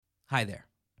Hi there,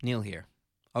 Neil here.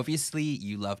 Obviously,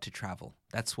 you love to travel.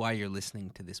 That's why you're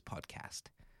listening to this podcast.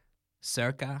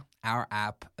 Circa, our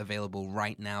app available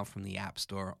right now from the App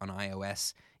Store on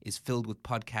iOS, is filled with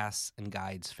podcasts and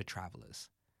guides for travelers.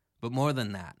 But more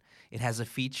than that, it has a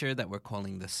feature that we're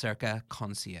calling the Circa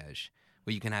Concierge,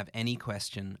 where you can have any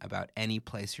question about any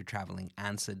place you're traveling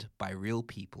answered by real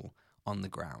people on the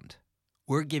ground.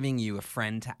 We're giving you a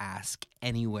friend to ask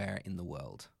anywhere in the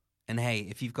world. And hey,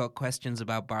 if you've got questions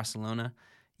about Barcelona,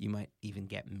 you might even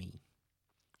get me.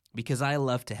 Because I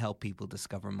love to help people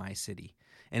discover my city.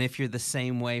 And if you're the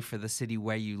same way for the city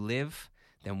where you live,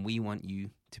 then we want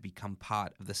you to become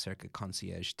part of the Circa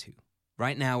Concierge too.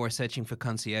 Right now, we're searching for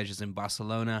concierges in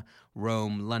Barcelona,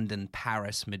 Rome, London,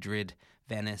 Paris, Madrid,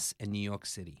 Venice, and New York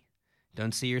City.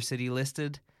 Don't see your city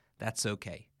listed? That's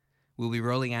okay. We'll be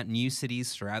rolling out new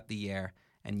cities throughout the year,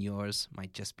 and yours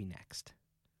might just be next.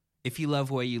 If you love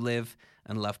where you live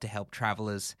and love to help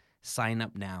travelers, sign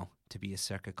up now to be a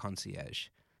Circa Concierge.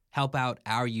 Help out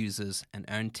our users and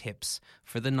earn tips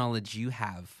for the knowledge you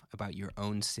have about your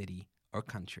own city or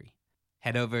country.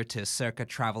 Head over to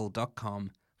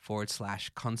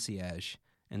circatravel.com/concierge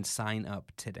and sign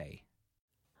up today.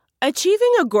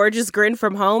 Achieving a gorgeous grin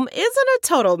from home isn't a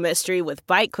total mystery with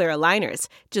Byte Clear aligners.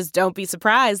 Just don't be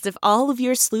surprised if all of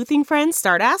your sleuthing friends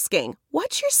start asking,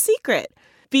 "What's your secret?"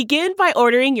 Begin by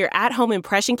ordering your at-home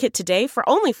impression kit today for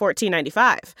only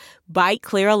 $14.95. Byte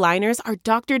Clear aligners are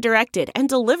doctor-directed and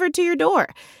delivered to your door.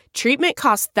 Treatment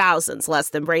costs thousands less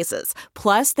than braces.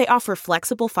 Plus, they offer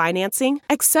flexible financing,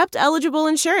 accept eligible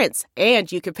insurance,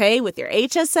 and you can pay with your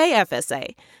HSA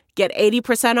FSA. Get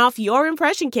 80% off your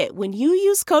impression kit when you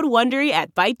use code WONDERY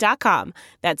at Byte.com.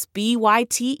 That's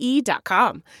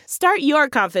BYTE.com. Start your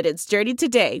confidence journey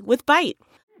today with Byte.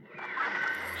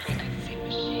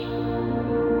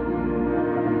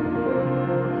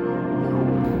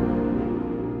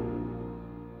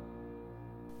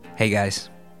 Hey guys.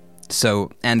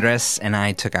 So Andres and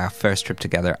I took our first trip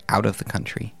together out of the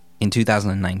country in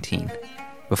 2019,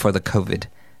 before the COVID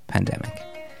pandemic.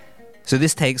 So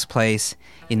this takes place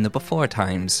in the before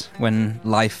times when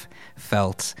life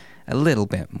felt a little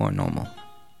bit more normal.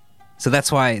 So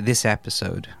that's why this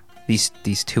episode,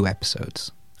 these two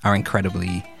episodes, are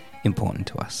incredibly important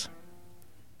to us.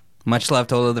 Much love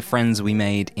to all of the friends we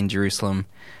made in Jerusalem.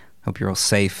 Hope you're all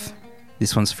safe.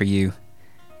 This one's for you,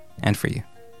 and for you,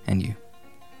 and you,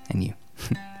 and you.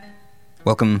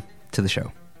 Welcome to the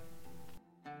show.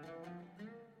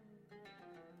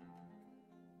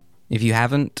 If you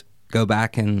haven't, go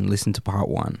back and listen to part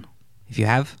 1. If you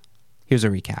have, here's a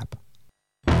recap.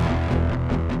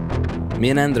 Me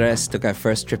and Andres took our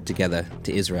first trip together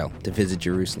to Israel to visit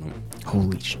Jerusalem.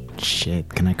 Holy shit.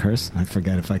 Can I curse? I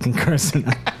forget if I can curse or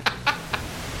not.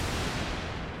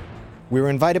 We were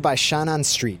invited by Sha'anan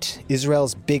Street,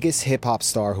 Israel's biggest hip-hop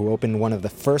star who opened one of the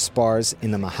first bars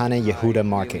in the Mahane Yehuda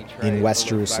market in West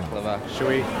Jerusalem. Should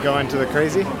we go into the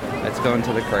crazy? Let's go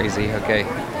into the crazy, okay.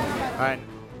 All right.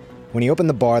 When he opened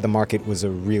the bar, the market was a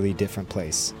really different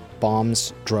place.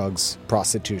 Bombs, drugs,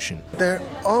 prostitution. There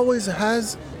always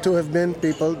has to have been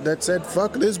people that said,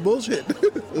 fuck this bullshit.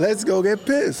 Let's go get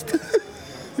pissed.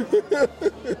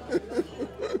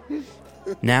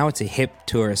 Now it's a hip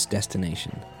tourist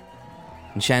destination.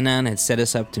 And Sha'anan had set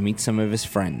us up to meet some of his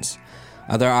friends,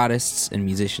 other artists and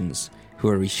musicians who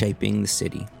are reshaping the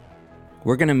city.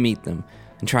 We're going to meet them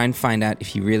and try and find out if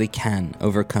he really can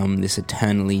overcome this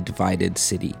eternally divided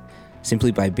city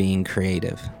simply by being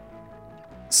creative.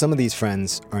 Some of these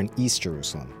friends are in East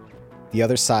Jerusalem, the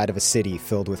other side of a city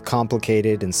filled with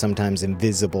complicated and sometimes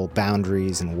invisible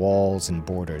boundaries and walls and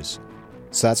borders.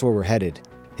 So that's where we're headed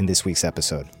in this week's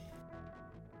episode.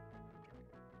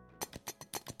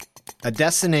 A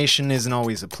destination isn't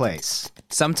always a place.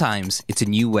 Sometimes it's a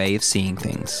new way of seeing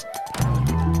things.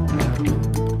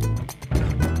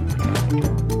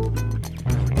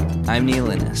 I'm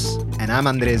Neil Innes. And I'm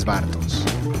Andres Bartos.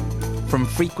 From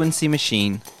Frequency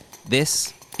Machine,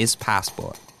 this is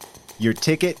Passport. Your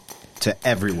ticket to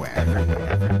everywhere.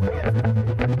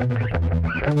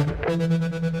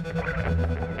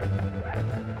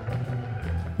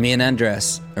 Me and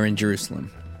Andres are in Jerusalem.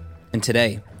 And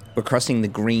today, we're crossing the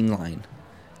Green Line,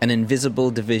 an invisible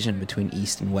division between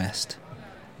East and West,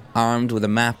 armed with a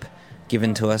map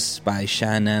given to us by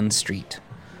Sha'anan Street,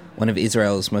 one of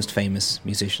Israel's most famous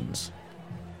musicians.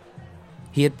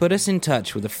 He had put us in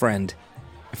touch with a friend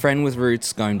with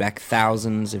roots going back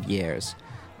thousands of years,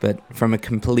 but from a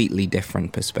completely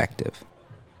different perspective,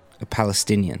 a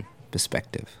Palestinian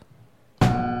perspective.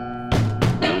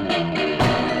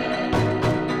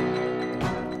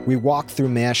 We walked through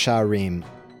Mea Sha'arim,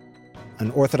 an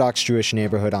Orthodox Jewish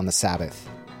neighborhood on the Sabbath.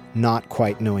 not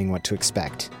quite knowing what to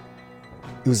expect.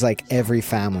 It was like every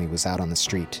family was out on the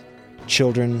street.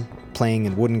 Children playing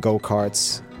in wooden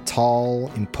go-karts,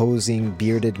 tall, imposing,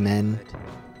 bearded men.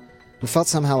 We felt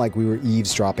somehow like we were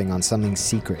eavesdropping on something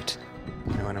secret.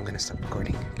 You know what? I'm going to stop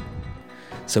recording.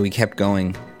 So we kept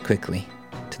going quickly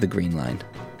to the green line.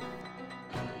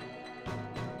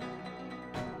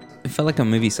 It felt like a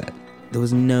movie set. There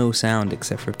was no sound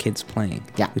except for kids playing.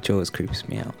 Yeah. Which always creeps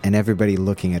me out. And everybody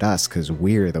looking at us because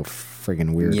we're the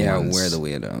friggin' weird Yeah, ones. we're the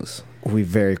weirdos. We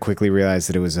very quickly realized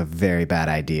that it was a very bad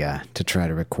idea to try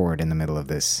to record in the middle of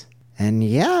this. And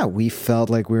yeah, we felt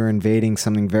like we were invading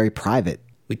something very private.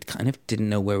 We kind of didn't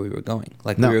know where we were going.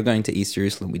 Like, No. we were going to East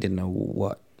Jerusalem. We didn't know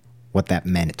What that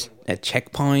meant. a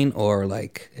checkpoint or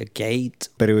like a gate.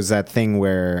 But it was that thing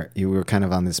where you were kind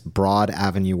of on this broad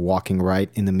avenue walking right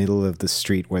in the middle of the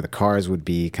street where the cars would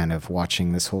be, kind of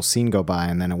watching this whole scene go by.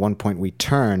 And then at one point we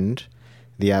turned.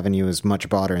 The avenue was much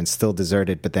broader and still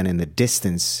deserted, but then in the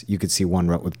distance you could see one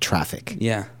road with traffic.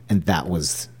 Yeah. And that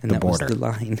was And the that border. was the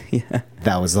line. Yeah.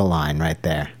 That was the line right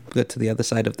there. We got to the other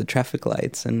side of the traffic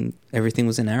lights and everything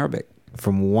was in Arabic.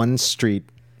 From one street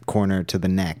corner to the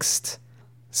next,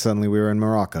 suddenly we were in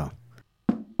Morocco.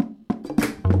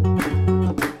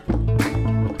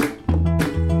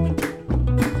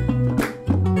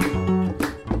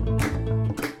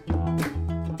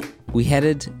 We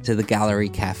headed to the Gallery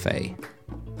Cafe,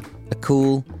 a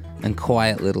cool and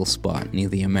quiet little spot near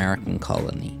the American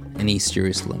colony in East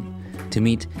Jerusalem, to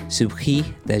meet Subhi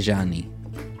Dajani,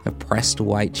 a pressed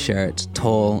white shirt,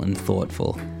 tall and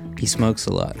thoughtful. He smokes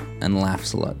a lot and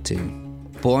laughs a lot too.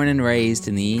 Born and raised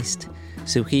in the East,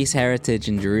 Subhi's heritage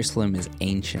in Jerusalem is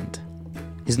ancient.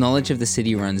 His knowledge of the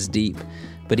city runs deep,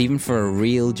 but even for a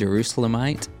real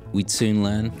Jerusalemite, we'd soon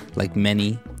learn, like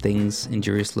many things in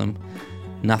Jerusalem,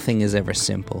 nothing is ever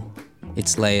simple.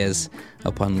 It's layers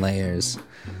upon layers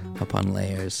upon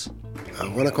layers. I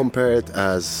want to compare it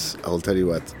as, I'll tell you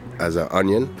what, as an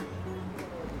onion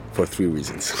for 3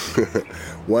 reasons.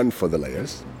 One, for the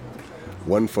layers.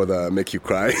 One, for the make you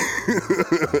cry.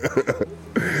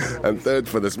 And third,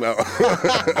 for the smell.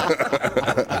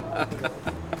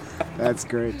 That's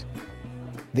great.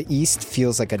 The East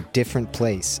feels like a different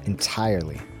place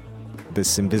entirely.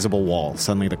 This invisible wall.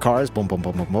 Suddenly the cars, boom, boom,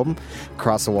 boom, boom, boom,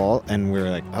 cross the wall, and we're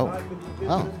like, oh.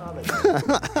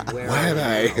 Why am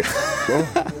I?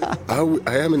 Well,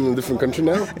 I am in a different country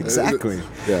now. Exactly.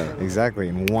 Yeah. Exactly,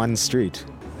 in one street.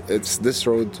 It's this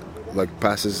road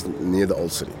passes near the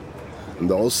old city. And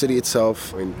the old city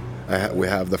itself, I mean, we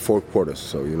have the 4 quarters.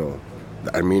 So,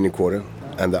 the Armenian quarter,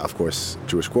 and of course,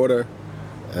 Jewish quarter,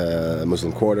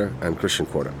 Muslim quarter, and Christian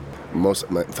quarter.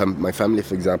 My family,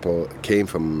 for example, came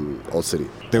from Old City.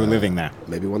 They were living there.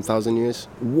 Maybe 1,000 years.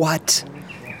 What?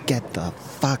 Get the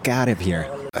fuck out of here.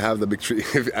 I have the big tree.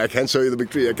 I can't show you the big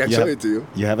tree. I can't show it to you.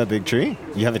 You have a big tree?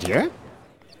 You have it here?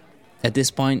 At this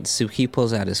point, Subhi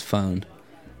pulls out his phone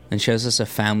and shows us a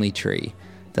family tree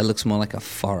that looks more like a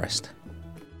forest.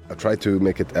 I try to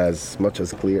make it as much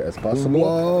as clear as possible.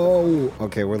 Whoa!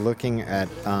 Okay, we're looking at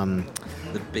The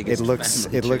it biggest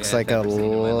looks like a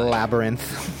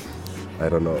labyrinth. I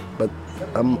don't know, but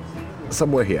I'm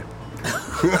somewhere here.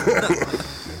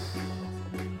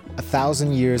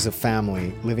 1,000 years of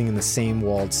family living in the same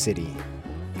walled city.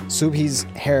 Subhi's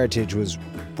heritage was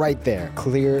right there,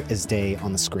 clear as day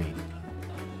on the screen.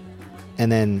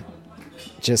 And then,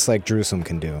 just like Jerusalem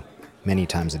can do, many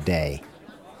times a day,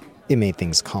 it made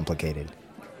things complicated.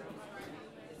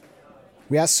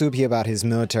 We asked Subhi about his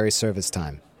military service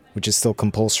time, which is still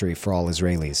compulsory for all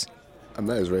Israelis. I'm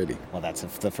not Israeli. Well, that's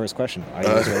the first question. Are you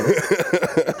Israeli?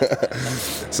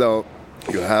 So,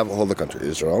 you have all the country,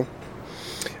 Israel,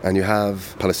 and you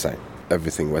have Palestine.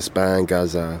 Everything, West Bank,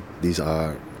 Gaza, these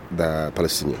are the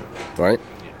Palestinian, right?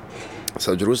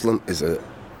 So Jerusalem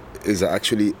is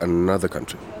actually another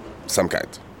country, some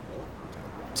kind.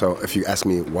 So if you ask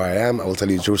me where I am, I will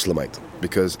tell you Jerusalemite,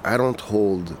 because I don't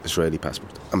hold Israeli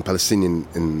passport. I'm Palestinian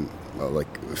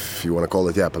if you want to call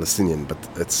it, Palestinian, but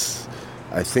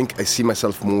I think I see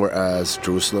myself more as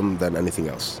Jerusalem than anything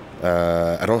else.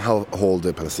 I don't hold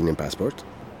a Palestinian passport.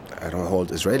 I don't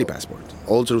hold Israeli passport.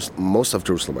 Most of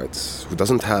Jerusalemites who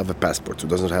doesn't have a passport, who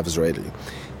doesn't have Israeli,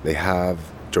 they have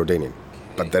Jordanian,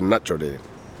 but they're not Jordanian.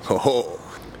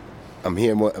 I'm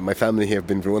here. My family here have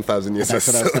been for 1,000 years. That's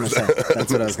what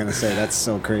I was going to say. That's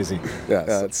so crazy.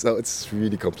 So it's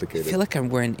really I complicated. feel like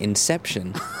we're in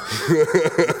Inception.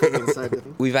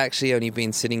 We've actually only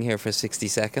been sitting here for 60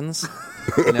 seconds,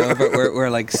 but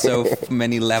we're like so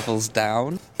many levels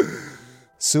down.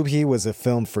 Subhi was a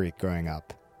film freak growing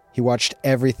up. He watched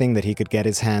everything that he could get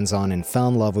his hands on and fell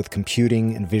in love with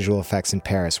computing and visual effects in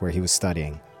Paris, where he was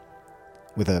studying.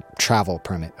 with a travel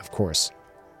permit, of course.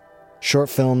 Short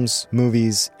films,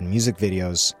 movies, and music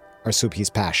videos are Subhi's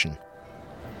passion.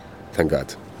 Thank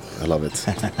God. I love it.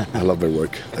 I love my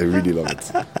work. I really love it.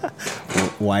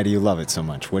 Why do you love it so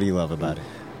much? What do you love about it?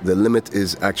 The limit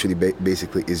is actually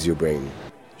basically is your brain.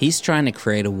 He's trying to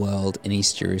create a world in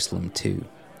East Jerusalem too,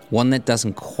 one that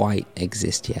doesn't quite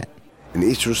exist yet. In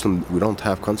East Jerusalem, we don't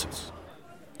have concerts.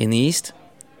 In the East,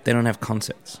 they don't have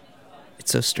concerts.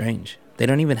 It's so strange. They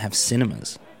don't even have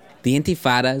cinemas. The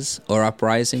intifadas, or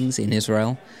uprisings in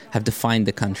Israel, have defined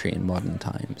the country in modern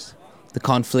times. The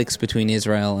conflicts between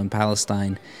Israel and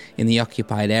Palestine in the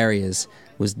occupied areas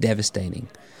was devastating.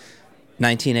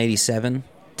 1987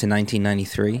 to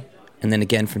 1993, and then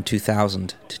again from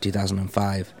 2000 to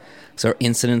 2005, saw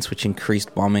incidents which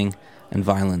increased bombing and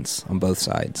violence on both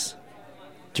sides.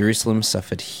 Jerusalem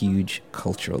suffered huge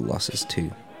cultural losses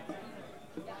too.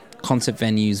 Concert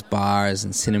venues, bars,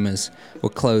 and cinemas were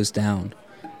closed down,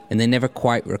 and they never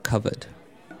quite recovered.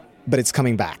 But it's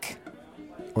coming back.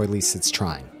 Or at least it's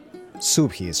trying.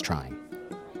 Subhi is trying.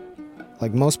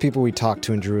 Like most people we talk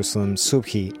to in Jerusalem,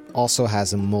 Subhi also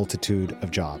has a multitude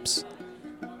of jobs,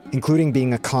 including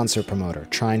being a concert promoter,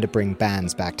 trying to bring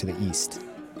bands back to the East.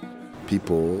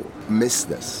 People miss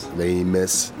this. They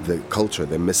miss the culture.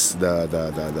 They miss the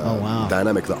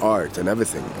dynamic, the art and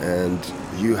everything. And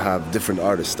you have different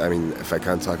artists. I mean, if I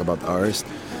can't talk about artists,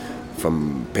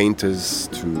 from painters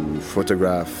to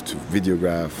photograph to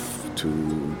videograph to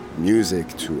music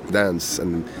to dance.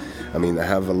 And I mean, I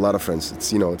have a lot of friends.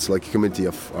 It's, it's like a community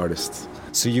of artists.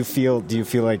 So do you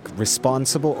feel like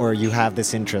responsible, or you have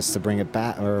this interest to bring it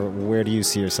back, or where do you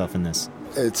see yourself in this?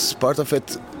 It's part of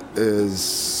it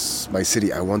is my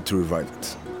city. I want to revive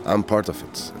it. I'm part of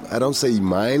it. I don't say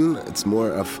mine, it's more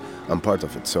of I'm part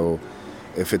of it. So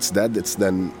if it's dead, it's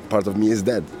then part of me is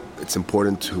dead. It's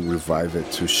important to revive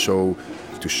it, to show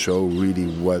really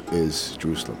what is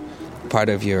Jerusalem. Part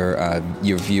of your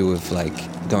view of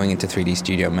like going into 3D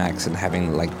Studio Max and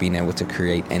having like being able to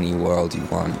create any world you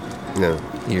want. Yeah.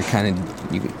 You're trying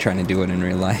to do it in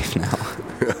real life now.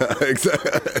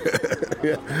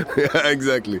 Exactly. Yeah,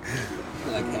 exactly.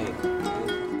 Like, hey.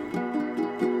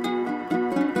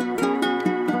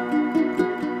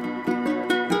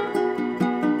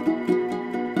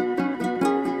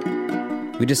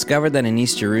 We discovered that in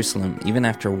East Jerusalem, even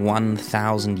after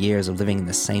 1,000 years of living in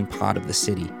the same part of the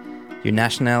city, your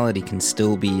nationality can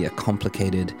still be a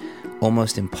complicated,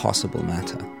 almost impossible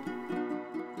matter.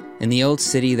 In the old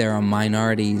city, there are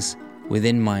minorities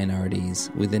within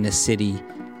a city,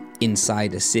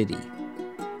 inside a city.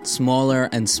 Smaller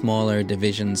and smaller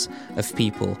divisions of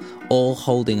people, all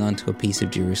holding onto a piece of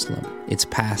Jerusalem, its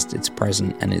past, its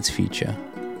present, and its future.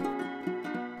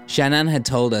 Shannon had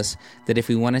told us that if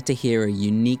we wanted to hear a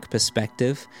unique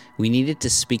perspective, we needed to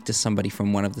speak to somebody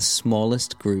from one of the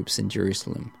smallest groups in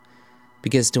Jerusalem.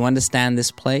 Because to understand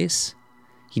this place,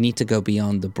 you need to go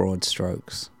beyond the broad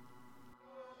strokes.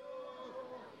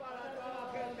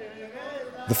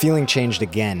 The feeling changed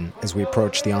again as we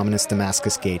approached the ominous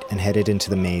Damascus Gate and headed into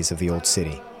the maze of the old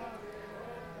city.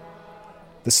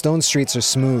 The stone streets are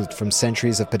smoothed from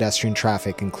centuries of pedestrian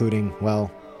traffic, including,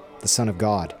 well, the Son of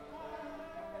God.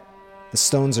 The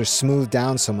stones are smoothed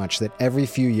down so much that every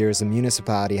few years a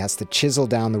municipality has to chisel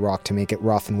down the rock to make it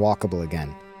rough and walkable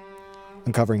again,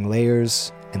 uncovering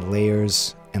layers and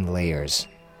layers and layers.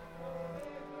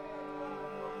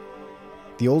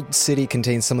 The old city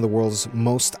contains some of the world's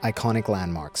most iconic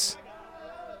landmarks.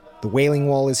 The Wailing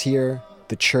Wall is here,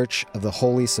 the Church of the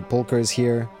Holy Sepulchre is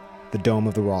here, the Dome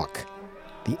of the Rock.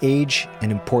 The age and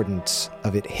importance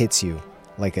of it hits you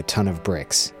like a ton of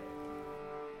bricks.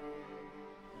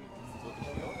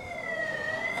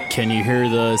 Can you hear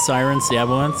the sirens, the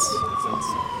ambulance?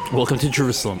 Welcome to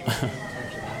Jerusalem.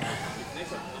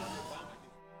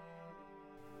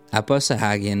 Apo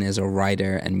Sahagian is a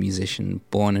writer and musician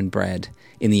born and bred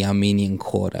in the Armenian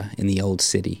Quarter in the Old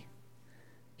City.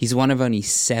 He's one of only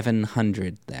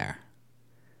 700 there.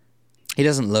 He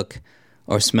doesn't look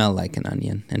or smell like an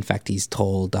onion. In fact, he's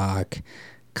tall, dark,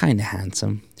 kind of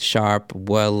handsome, sharp,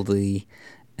 worldly,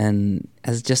 and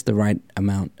has just the right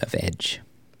amount of edge.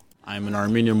 I'm an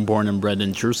Armenian born and bred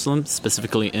in Jerusalem,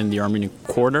 specifically in the Armenian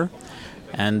Quarter.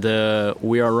 And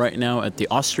we are right now at the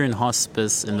Austrian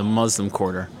Hospice in the Muslim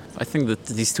Quarter. I think that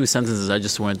these two sentences I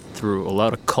just went through, a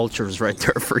lot of cultures right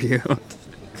there for you.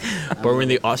 But we're in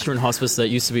the Austrian Hospice that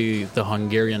used to be the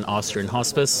Hungarian Austrian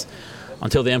Hospice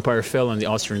until the empire fell and the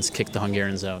Austrians kicked the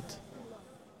Hungarians out.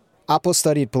 Apo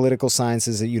studied political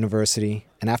sciences at university,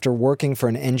 and after working for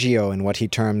an NGO in what he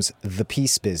terms the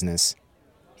peace business,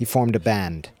 he formed a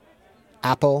band,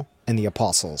 Apo and the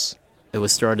Apostles. It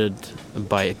was started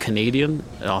by a Canadian,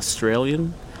 an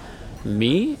Australian,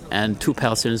 me, and 2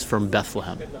 Palestinians from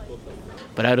Bethlehem.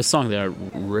 But I had a song that I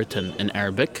written in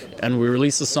Arabic, and we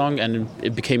released the song, and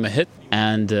it became a hit.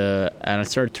 And I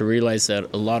started to realize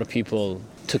that a lot of people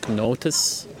took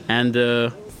notice, and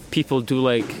people do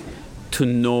like to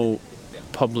know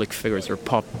public figures or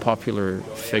popular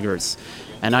figures.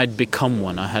 And I'd become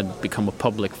one. I had become a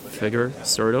public figure,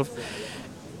 sort of.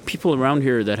 People around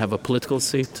here that have a political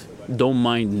seat don't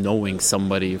mind knowing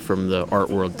somebody from the art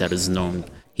world that is known.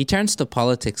 He turns to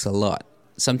politics a lot,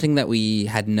 something that we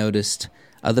had noticed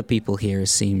other people here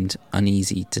seemed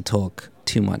uneasy to talk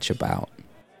too much about.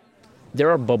 There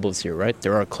are bubbles here, right?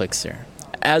 There are cliques here,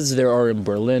 as there are in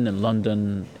Berlin and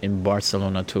London, in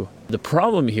Barcelona too. The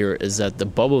problem here is that the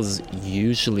bubbles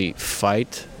usually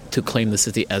fight to claim the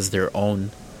city as their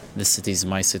own. This city is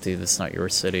my city, this is not your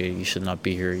city, you should not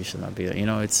be here, you should not be there. You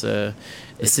know, the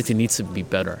city needs to be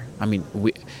better. I mean,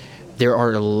 there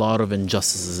are a lot of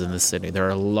injustices in the city. There are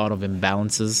a lot of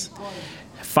imbalances.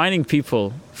 Finding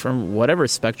people from whatever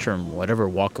spectrum, whatever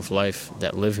walk of life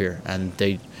that live here, and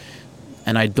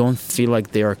I don't feel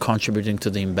like they are contributing to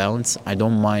the imbalance. I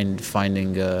don't mind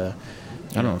finding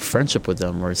friendship with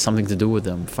them or something to do with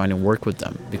them, finding work with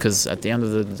them. Because at the end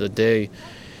of the day,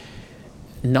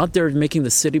 not they're making the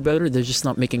city better, they're just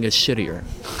not making it shittier.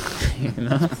 You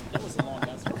know?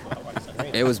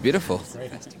 It was beautiful.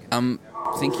 I'm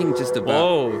thinking just about...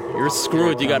 Oh, you're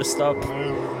screwed, you gotta stop.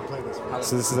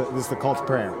 So this is the call to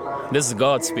prayer. This is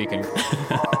God speaking.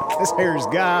 This here is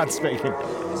God speaking.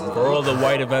 For all the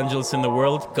white evangelists in the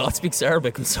world, God speaks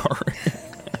Arabic, I'm sorry.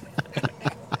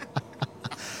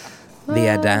 The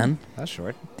Adhan, That's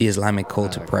short. the Islamic call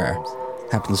to prayer,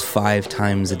 happens 5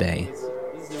 times a day,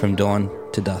 from dawn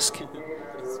to dusk.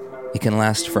 It can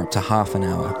last for up to half an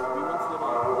hour.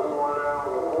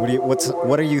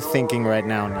 What are you thinking right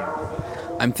now,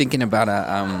 Neil? I'm thinking about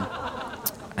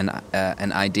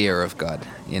an idea of God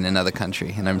in another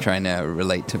country, and I'm trying to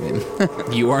relate to him.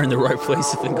 You are in the right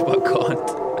place to think about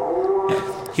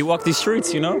God. He walked these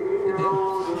streets, you know?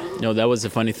 You know, that was the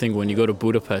funny thing when you go to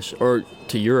Budapest or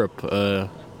to Europe,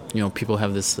 people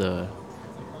have this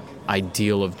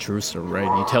ideal of Jerusalem,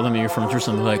 right? You tell them you're from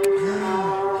Jerusalem, they're like,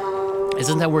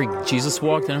 isn't that where Jesus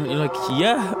walked? And you're like,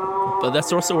 yeah, but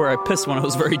that's also where I pissed when I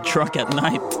was very drunk at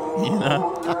night, you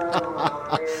know?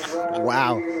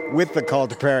 Wow, with the call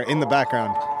to prayer in the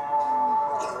background.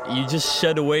 You just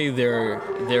shed away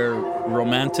their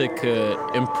romantic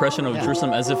impression of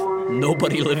Jerusalem as if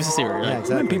nobody lives here. Yeah,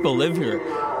 exactly. People live here.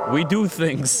 We do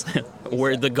things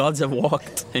where the gods have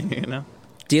walked, you know?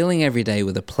 Dealing every day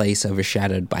with a place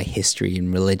overshadowed by history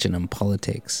and religion and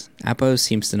politics, Apo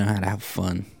seems to know how to have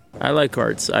fun. I like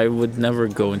arts. I would never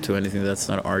go into anything that's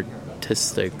not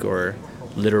artistic or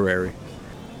literary.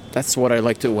 That's what I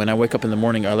like to, when I wake up in the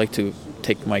morning, I like to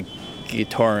take my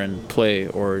guitar and play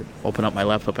or open up my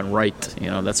laptop and write. You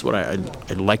know, that's what I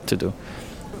like to do.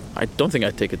 I don't think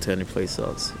I'd take it to any place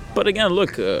else. But again,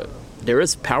 look, there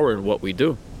is power in what we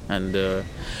do. And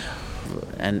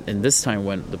in this time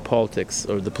when the politics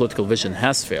or the political vision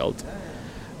has failed,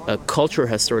 culture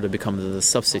has sort of become the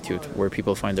substitute where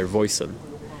people find their voice in.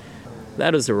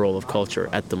 That is the role of culture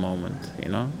at the moment, you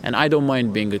know? And I don't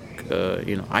mind being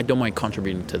I don't mind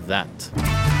contributing to that.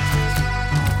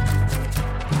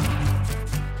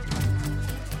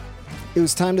 It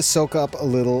was time to soak up a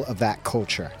little of that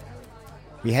culture.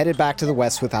 We headed back to the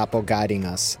west with Apo guiding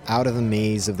us out of the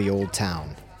maze of the old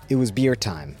town. It was beer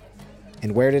time.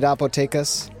 And where did Apo take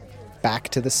us? Back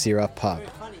to the Sira pub,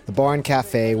 the bar and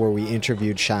cafe where we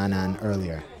interviewed Shaanan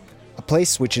earlier. A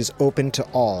place which is open to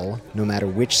all, no matter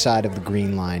which side of the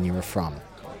Green Line you are from.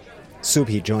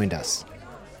 Subhi joined us.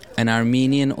 An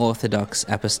Armenian Orthodox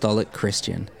Apostolic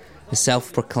Christian, a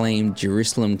self-proclaimed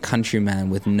Jerusalem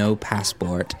countryman with no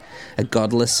passport, a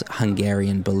godless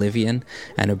Hungarian Bolivian,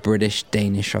 and a British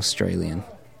Danish Australian.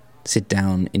 Sit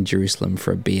down in Jerusalem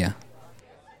for a beer.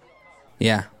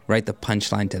 Yeah, write the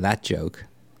punchline to that joke.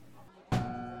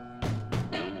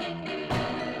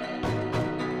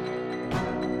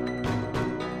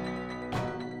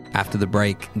 After the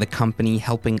break, the company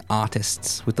helping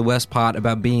artists with the worst part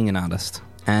about being an artist.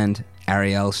 And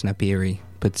Ariel Snapiri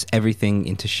puts everything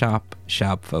into sharp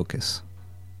focus.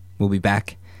 We'll be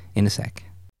back in a sec.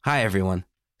 Hi everyone.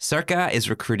 Circa is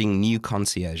recruiting new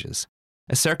concierges.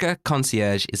 A Circa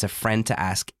concierge is a friend to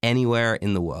ask anywhere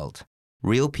in the world.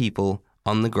 Real people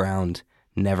on the ground,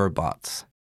 never bots.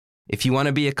 If you want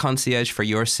to be a concierge for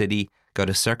your city, go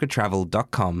to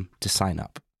circatravel.com to sign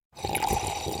up.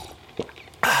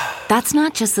 That's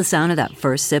not just the sound of that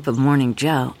first sip of Morning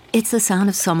Joe. It's the sound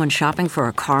of someone shopping for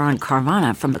a car on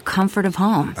Carvana from the comfort of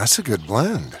home. That's a good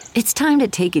blend. It's time to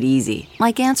take it easy,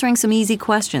 like answering some easy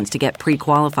questions to get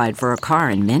pre-qualified for a car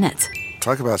in minutes.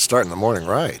 Talk about starting the morning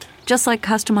right. Just like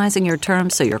customizing your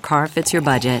terms so your car fits your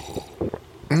budget.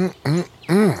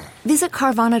 Visit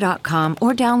Carvana.com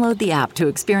or download the app to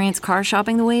experience car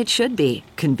shopping the way it should be.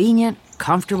 Convenient,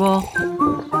 comfortable.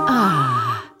 Ah.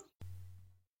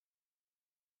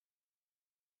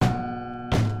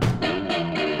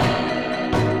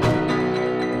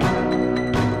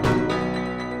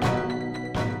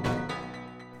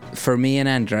 For me and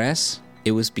Andres,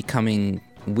 it was becoming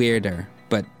weirder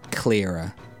but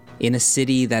clearer. In a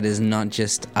city that is not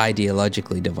just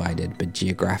ideologically divided, but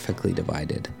geographically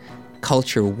divided,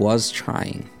 culture was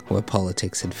trying where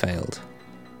politics had failed.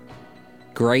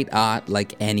 Great art,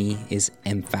 like any, is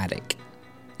emphatic.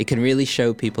 It can really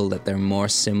show people that they're more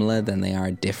similar than they are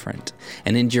different.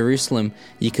 And in Jerusalem,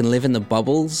 you can live in the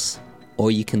bubbles or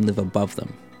you can live above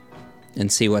them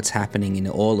and see what's happening in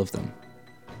all of them.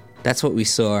 That's what we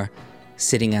saw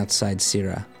sitting outside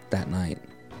Sira that night.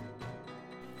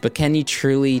 But can you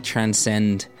truly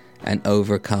transcend and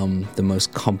overcome the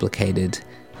most complicated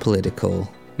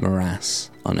political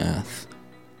morass on earth?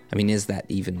 I mean, is that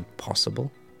even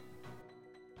possible?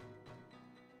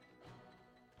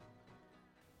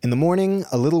 In the morning,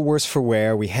 a little worse for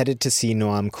wear, we headed to see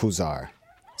Noam Kuzar,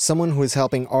 someone who is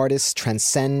helping artists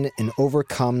transcend and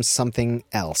overcome something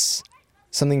else,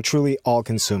 something truly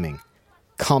all-consuming,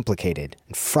 complicated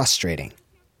and frustrating.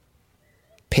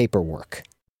 Paperwork.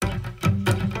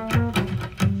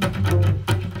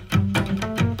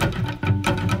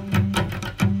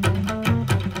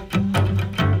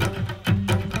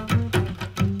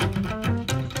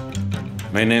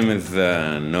 My name is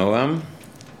Noam.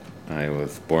 I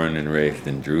was born and raised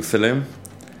in Jerusalem,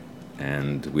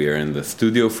 and we are in the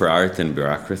Studio for Art and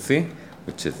Bureaucracy,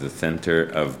 which is the center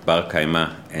of Bar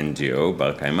Kaima NGO,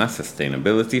 Bar Kaima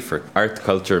Sustainability for Art,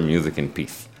 Culture, Music, and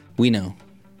Peace. We know,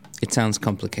 it sounds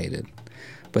complicated,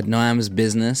 but Noam's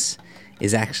business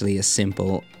is actually a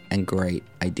simple and great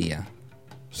idea.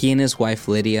 He and his wife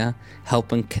Lydia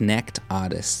help and connect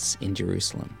artists in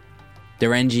Jerusalem.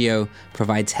 Their NGO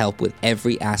provides help with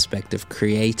every aspect of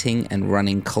creating and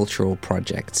running cultural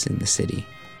projects in the city.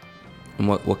 And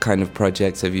what kind of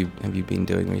projects have you been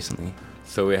doing recently?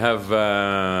 So we have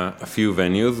a few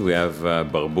venues. We have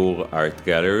Barbour Art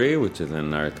Gallery, which is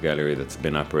an art gallery that's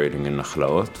been operating in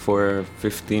Nachlaot for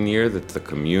 15 years. It's a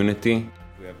community.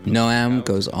 Noam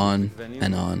goes on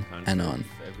and on and on.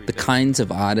 The kinds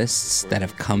of artists that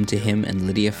have come to him and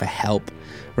Lydia for help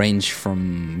range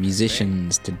from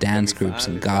musicians to dance groups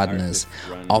and gardeners,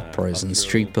 operas and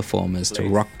street performers to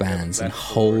rock bands and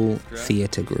whole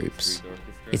theatre groups.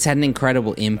 It's had an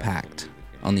incredible impact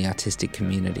on the artistic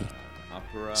community.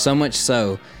 So much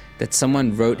so that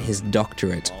someone wrote his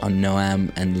doctorate on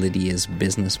Noam and Lydia's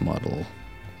business model.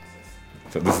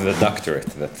 So this is a doctorate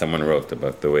that someone wrote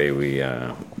about the way we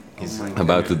the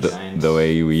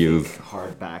way we use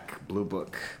hardback blue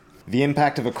book. The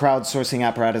impact of a crowdsourcing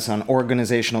apparatus on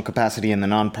organizational capacity in the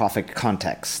nonprofit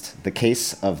context. The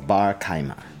case of Bar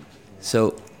Kaima.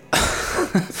 So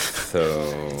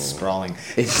sprawling.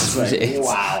 It's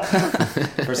wow.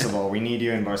 First of all, we need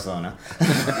you in Barcelona.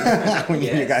 We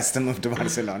need you guys to move to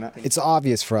Barcelona. It's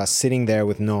obvious for us sitting there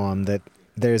with Noam that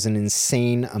there's an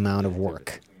insane amount of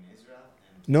work.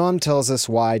 Noam tells us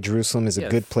why Jerusalem is a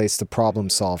good place to problem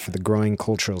solve for the growing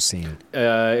cultural scene.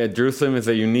 Jerusalem is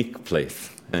a unique place,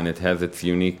 and it has its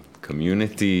unique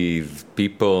communities,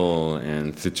 people,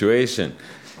 and situation,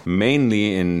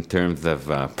 mainly in terms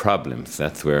of problems.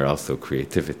 That's where also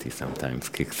creativity sometimes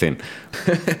kicks in.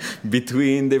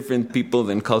 Between different peoples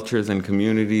and cultures and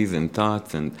communities and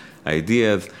thoughts and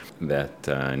ideas, that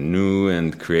new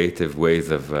and creative ways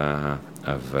of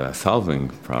solving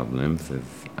problems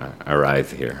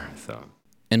arise here. So.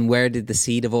 And where did the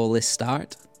seed of all this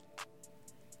start?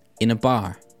 In a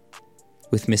bar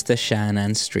with Mr.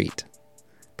 Shaanan Street,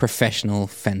 professional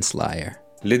fence liar.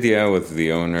 Lydia was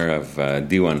the owner of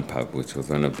Diwan Pub, which was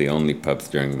one of the only pubs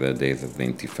during the days of the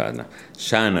Intifada.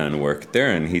 Shaanan worked there,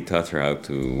 and he taught her how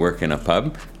to work in a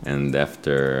pub, and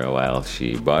after a while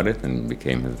she bought it and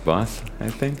became his boss, I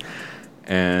think.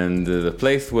 And the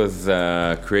place was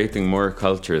creating more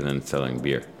culture than selling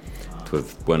beer. It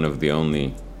was one of the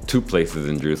only 2 places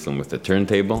in Jerusalem with a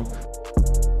turntable.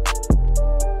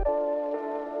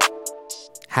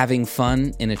 Having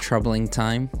fun in a troubling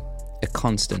time, a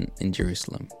constant in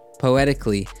Jerusalem.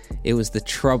 Poetically, it was the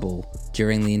trouble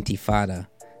during the Intifada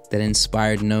that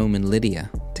inspired Noam and Lydia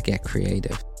to get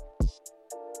creative.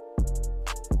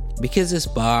 Because this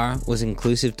bar was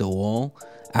inclusive to all,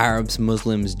 Arabs,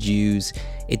 Muslims, Jews,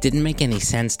 it didn't make any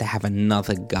sense to have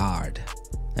another guard,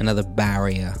 another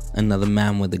barrier, another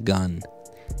man with a gun,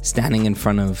 standing in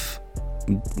front of,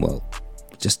 well,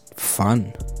 just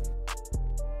fun.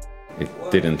 It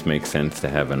didn't make sense to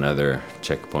have another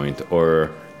checkpoint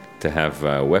or to have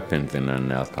weapons in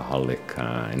an alcoholic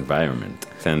environment.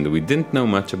 And we didn't know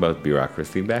much about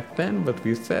bureaucracy back then, but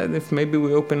we said if maybe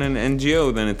we open an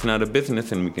NGO, then it's not a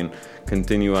business and we can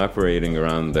continue operating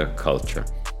around the culture.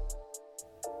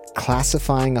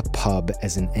 Classifying a pub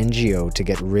as an NGO to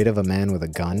get rid of a man with a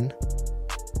gun?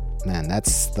 Man,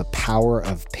 that's the power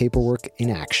of paperwork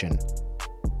in action.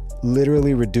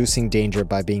 Literally reducing danger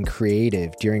by being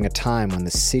creative during a time when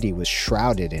the city was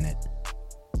shrouded in it.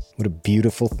 What a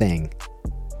beautiful thing.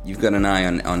 You've got an eye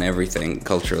on everything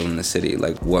cultural in the city,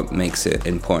 like what makes it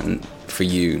important for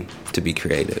you to be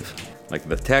creative. Like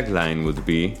the tagline would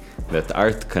be that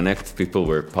art connects people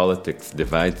where politics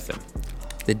divides them.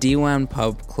 The Diwan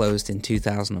pub closed in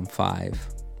 2005,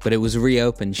 but it was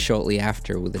reopened shortly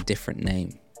after with a different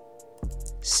name.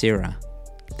 Sira,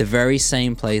 the very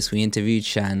same place we interviewed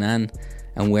Sha'anan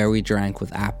and where we drank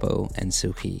with Apo and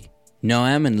Suki.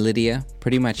 Noam and Lydia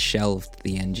pretty much shelved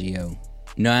the NGO.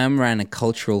 Noam ran a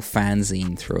cultural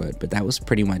fanzine through it, but that was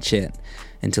pretty much it,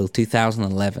 until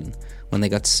 2011, when they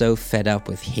got so fed up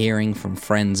with hearing from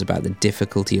friends about the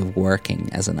difficulty of working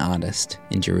as an artist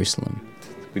in Jerusalem.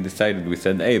 We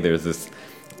said, hey, there's this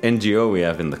NGO we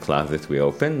have in the closet we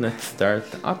open, let's start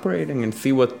operating and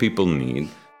see what people need.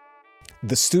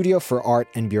 The Studio for Art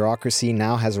and Bureaucracy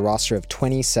now has a roster of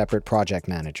 20 separate project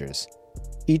managers.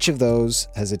 Each of those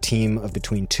has a team of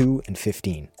between 2 and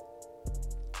 15.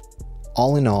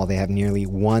 All in all, they have nearly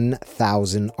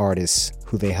 1,000 artists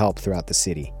who they help throughout the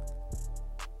city.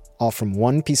 All from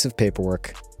one piece of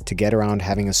paperwork to get around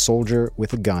having a soldier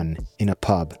with a gun in a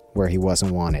pub where he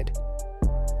wasn't wanted.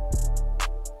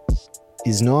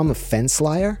 Is Noam a fence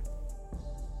liar?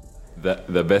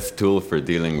 The best tool for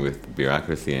dealing with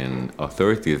bureaucracy and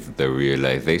authority is the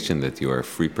realization that you are a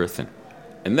free person.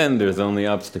 And then there's only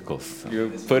obstacles.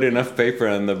 You put enough paper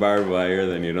on the barbed wire,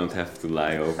 then you don't have to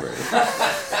lie over it.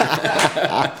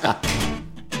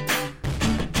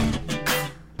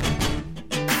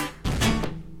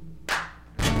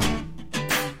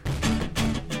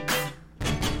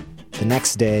 The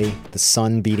next day, the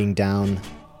sun beating down,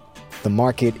 the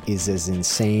market is as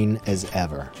insane as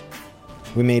ever.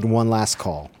 We made one last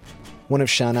call. One of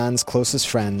Sha'anan's closest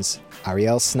friends,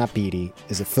 Ariel Snapiri,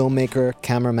 is a filmmaker,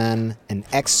 cameraman, an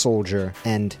ex-soldier,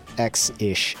 and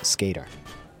ex-ish skater.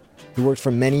 He worked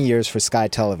for many years for Sky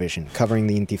Television, covering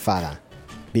the Intifada,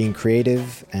 being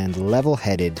creative and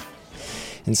level-headed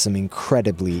in some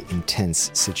incredibly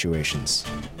intense situations.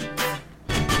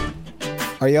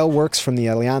 Ariel works from the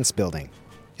Allianz building,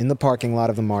 in the parking lot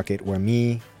of the market where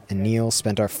me and Neil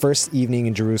spent our first evening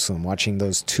in Jerusalem watching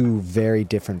those two very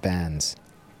different bands.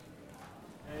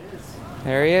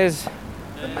 There he is.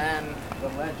 The man, the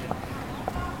legend.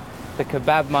 The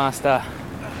kebab master.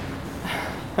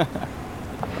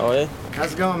 Oh yeah?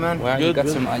 How's it going, man? Wow, good,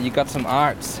 you got some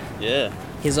arts. Yeah.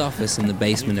 His office in the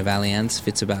basement of Allianz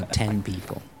fits about 10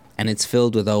 people, and it's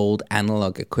filled with old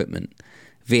analog equipment.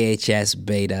 VHS,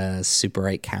 Beta, Super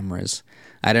 8 cameras.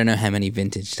 I don't know how many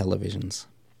vintage televisions.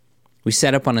 We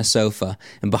set up on a sofa,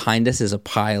 and behind us is a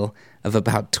pile of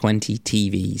about 20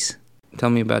 TVs. Tell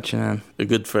me about Sha'anan. A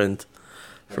good friend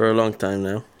for a long time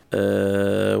now.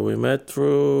 We met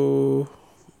through,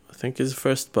 I think, his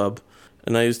first pub.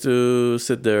 And I used to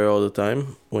sit there all the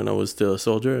time when I was still a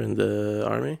soldier in the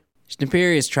army.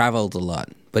 Snapiri has traveled a lot,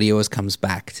 but he always comes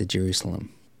back to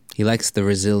Jerusalem. He likes the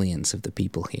resilience of the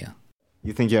people here.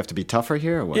 You think you have to be tougher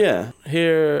here or what? Yeah,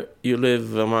 here you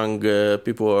live among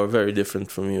people who are very different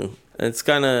from you. And it's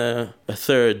kind of a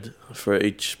third for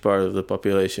each part of the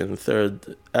population.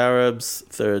 Third Arabs,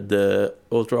 third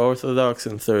ultra-Orthodox,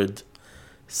 and third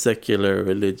secular,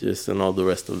 religious, and all the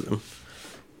rest of them.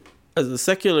 As a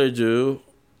secular Jew,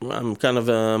 I'm kind of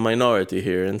a minority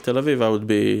here. In Tel Aviv, I would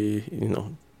be,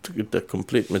 the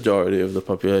complete majority of the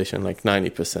population, like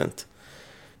 90%.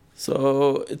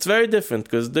 So it's very different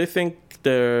because they think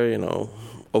they're,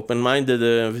 open-minded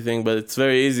and everything, but it's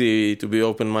very easy to be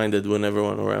open-minded when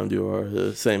everyone around you are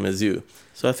the same as you.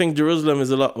 So I think Jerusalem is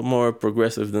a lot more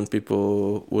progressive than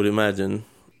people would imagine.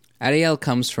 Ariel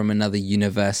comes from another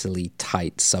universally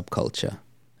tight subculture.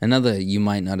 Another you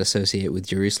might not associate with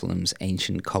Jerusalem's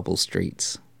ancient cobble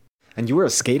streets. And you were a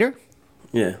skater?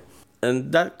 Yeah.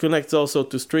 And that connects also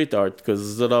to street art,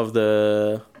 because a lot of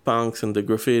the punks and the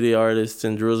graffiti artists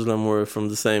in Jerusalem were from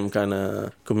the same kind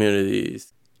of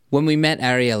communities. When we met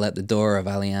Ariel at the door of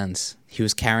Allianz, he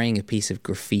was carrying a piece of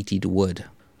graffitied wood.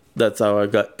 That's how I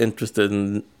got interested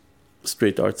in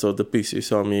street art. So the piece you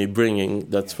saw me bringing,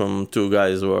 that's from two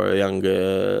guys who are young,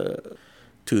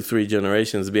 2-3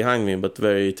 generations behind me, but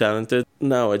very talented.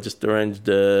 Now I just arranged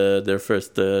their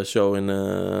first show in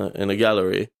a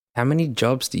gallery. How many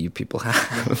jobs do you people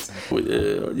have?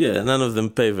 None of them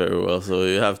pay very well, so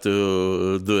you have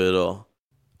to do it all.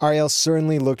 Ariel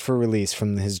certainly looked for release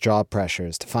from his job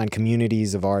pressures to find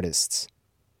communities of artists.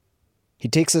 He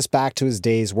takes us back to his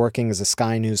days working as a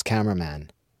Sky News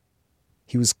cameraman.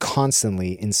 He was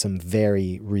constantly in some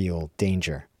very real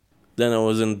danger. Then I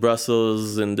was in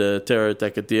Brussels in the terror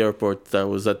attack at the airport. I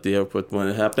was at the airport when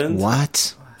it happened.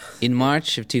 What? In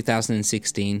March of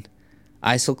 2016,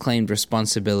 ISIL claimed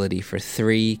responsibility for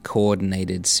 3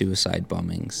 coordinated suicide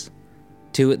bombings.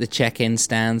 2 at the check-in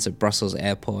stands at Brussels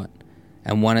airport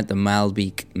and 1 at the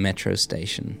Maalbeek metro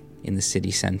station in the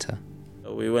city centre.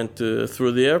 We went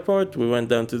through the airport, we went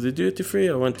down to the duty-free,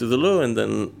 I went to the loo, and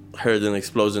then heard an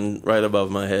explosion right above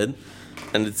my head.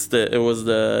 And it was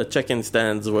the check-in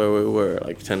stands where we were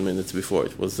like 10 minutes before.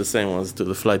 It was the same ones to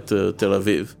the flight to Tel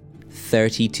Aviv.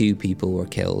 32 people were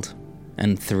killed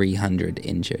and 300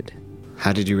 injured.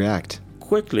 How did you react?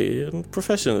 Quickly and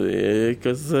professionally,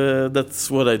 because that's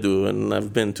what I do, and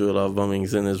I've been to a lot of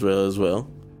bombings in Israel as well.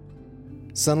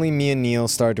 Suddenly, me and Neil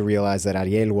started to realize that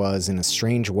Ariel was, in a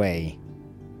strange way,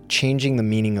 changing the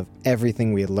meaning of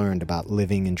everything we had learned about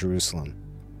living in Jerusalem.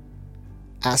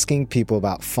 Asking people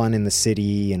about fun in the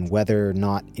city and whether or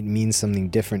not it means something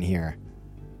different here.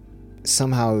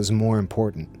 Somehow it was more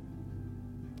important.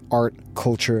 Art,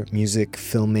 culture, music,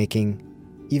 filmmaking,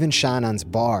 even Sha'anan's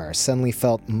bar suddenly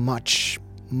felt much,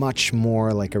 much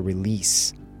more like a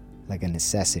release, like a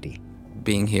necessity.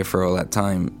 Being here for all that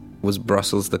time, was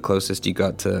Brussels the closest you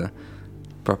got to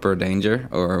proper danger?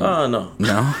 Or no.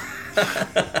 No?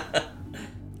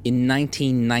 In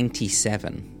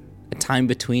 1997, a time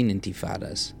between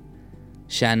intifadas,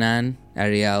 Sha'anan,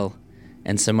 Ariel,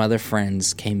 and some other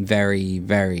friends came very,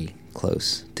 very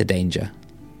close to danger.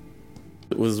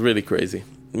 It was really crazy.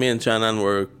 Me and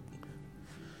Sha'anan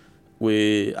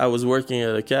I was working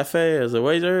at a cafe as a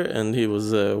waiter, and he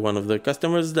was one of the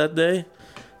customers that day.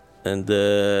 And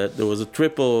there was a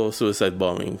triple suicide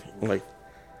bombing. Like,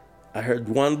 I heard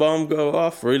one bomb go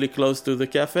off really close to the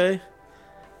cafe,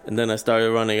 and then I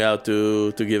started running out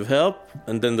to give help,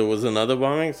 and then there was another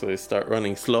bombing, so I start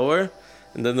running slower,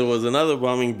 and then there was another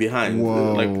bombing behind.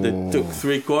 Whoa. Like, they took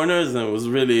 3 corners, and it was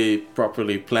really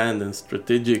properly planned and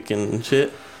strategic and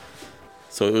shit.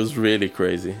 So it was really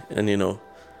crazy, and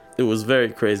it was very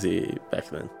crazy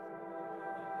back then.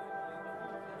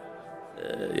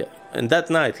 And that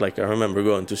night, I remember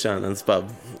going to Sha'anan's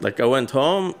pub. I went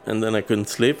home, and then I couldn't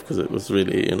sleep because it was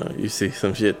really, you see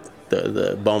some shit.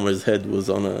 The bomber's head was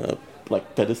on a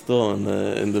pedestal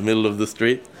in the middle of the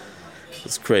street. It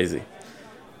was crazy.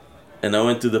 And I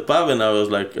went to the pub, and I was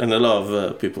and a lot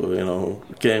of people,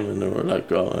 came, and they were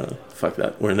like, "Oh, fuck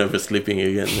that, we're never sleeping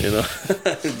again,"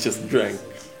 Just drank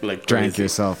Drank crazy.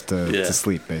 yourself to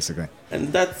sleep, basically.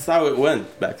 And that's how it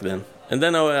went back then. And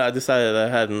then I decided I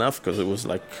had enough because it was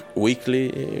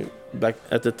weekly back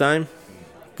at the time.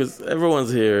 Because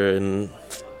everyone's here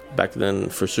back then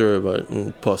for sure, but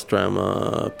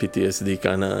post-trauma, PTSD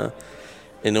kind of,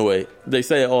 in a way. They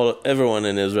say everyone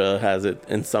in Israel has it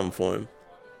in some form.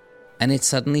 And it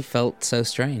suddenly felt so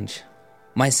strange.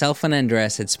 Myself and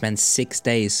Andres had spent 6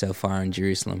 days so far in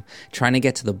Jerusalem trying to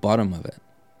get to the bottom of it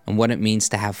and what it means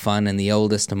to have fun in the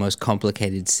oldest and most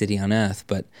complicated city on earth,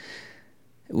 but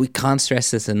we can't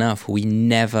stress this enough. We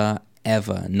never,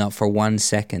 ever, not for 1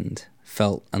 second,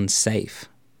 felt unsafe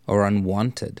or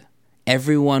unwanted.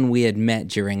 Everyone we had met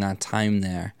during our time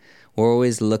there were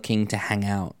always looking to hang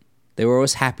out. They were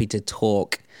always happy to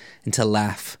talk and to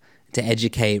laugh, to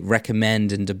educate,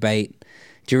 recommend, and debate.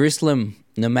 Jerusalem,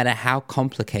 no matter how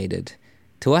complicated,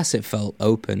 to us it felt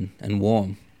open and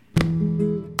warm.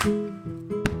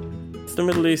 The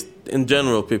Middle East, in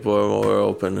general, people are more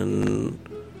open and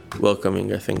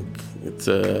welcoming, I think. It's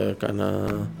a kind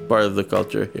of part of the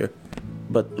culture here.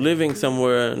 But living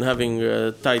somewhere and having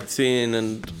a tight scene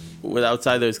and with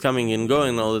outsiders coming and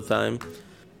going all the time,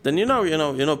 then you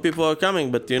know people are coming,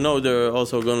 but they're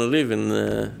also going to live in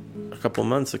a couple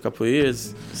months, a couple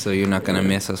years. So you're not going to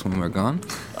miss us when we're gone?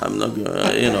 I'm not going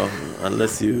to,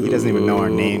 unless you... He doesn't even know our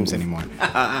names anymore.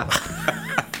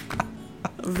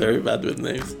 I'm very bad with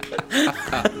names.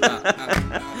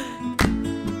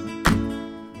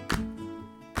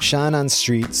 Sha'anan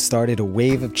Street started a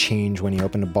wave of change when he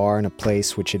opened a bar in a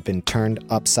place which had been turned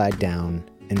upside down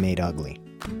and made ugly.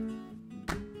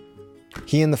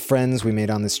 He and the friends we made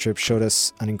on this trip showed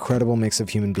us an incredible mix of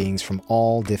human beings from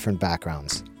all different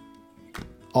backgrounds,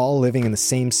 all living in the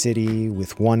same city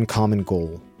with one common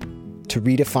goal: to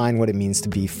redefine what it means to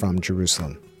be from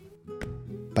Jerusalem.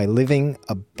 By living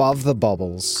above the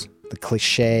bubbles, the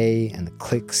cliché and the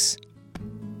cliques,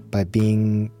 by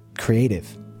being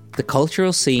creative. The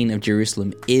cultural scene of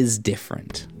Jerusalem is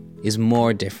different, is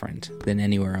more different than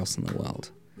anywhere else in the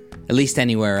world. At least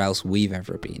anywhere else we've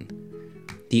ever been.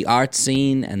 The art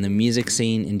scene and the music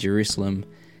scene in Jerusalem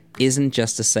isn't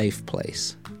just a safe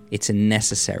place. It's a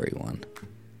necessary one.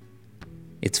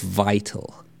 It's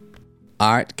vital.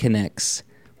 Art connects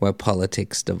where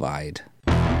politics divide.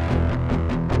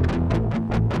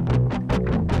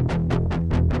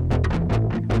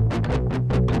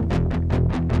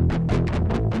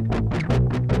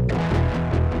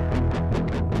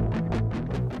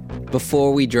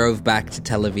 Before we drove back to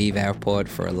Tel Aviv airport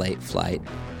for a late flight,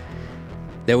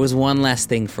 there was one last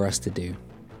thing for us to do.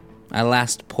 Our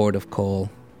last port of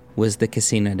call was the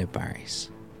Casino de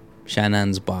Paris,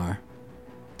 Sha'anan's bar,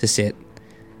 to sit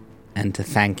and to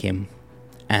thank him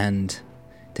and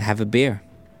to have a beer.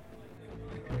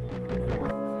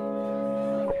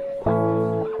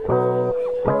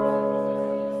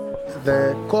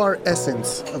 The core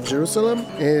essence of Jerusalem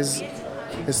is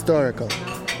historical.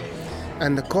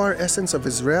 And the core essence of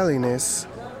Israeliness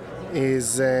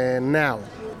is now,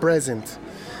 present.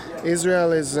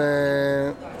 Israel is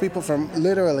people from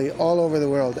literally all over the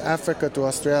world, Africa to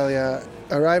Australia,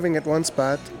 arriving at one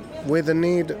spot with the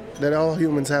need that all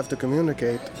humans have to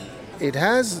communicate. It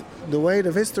has the weight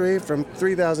of history from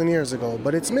 3,000 years ago,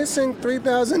 but it's missing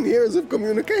 3,000 years of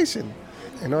communication.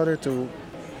 In order to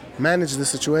manage the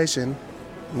situation,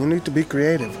 you need to be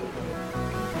creative.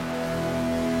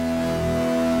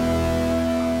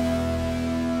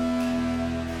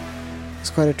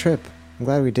 It's quite a trip. I'm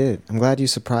glad we did it. I'm glad you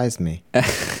surprised me.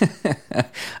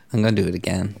 I'm going to do it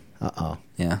again. Uh-oh.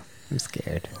 Yeah. I'm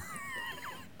scared.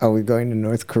 Are we going to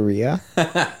North Korea?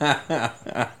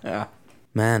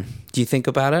 Man, do you think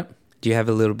about it? Do you have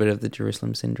a little bit of the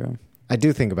Jerusalem syndrome? I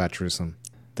do think about Jerusalem.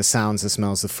 The sounds, the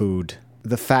smells, the food.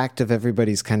 The fact of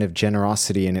everybody's kind of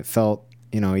generosity, and it felt,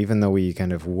 even though we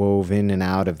kind of wove in and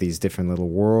out of these different little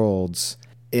worlds,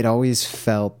 it always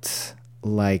felt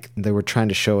like they were trying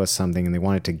to show us something and they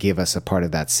wanted to give us a part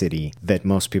of that city that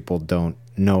most people don't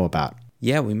know about.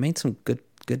 Yeah, we made some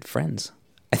good friends.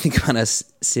 I think about us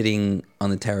sitting on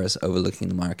the terrace overlooking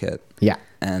the market. Yeah.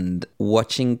 And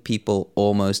watching people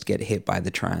almost get hit by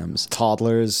the trams.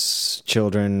 Toddlers,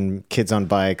 children, kids on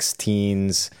bikes,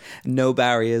 teens. No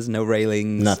barriers, no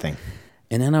railings. Nothing.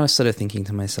 And then I was sort of thinking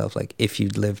to myself, like, if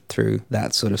you'd lived through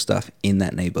that sort of stuff in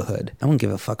that neighborhood, I wouldn't give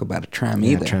a fuck about a tram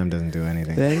either. A tram doesn't do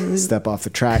anything. Step off the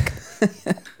track.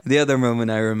 The other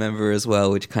moment I remember as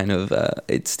well, which kind of,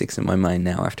 it sticks in my mind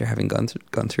now after having gone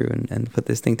through and put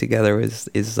this thing together, is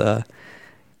if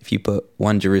you put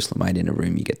one Jerusalemite in a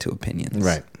room, you get two opinions.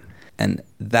 Right. And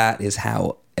that is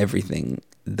how everything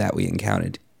that we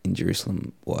encountered in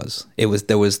Jerusalem was.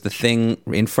 There was the thing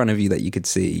in front of you that you could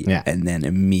see, and then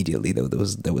immediately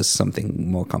there was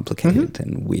something more complicated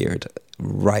and weird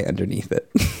right underneath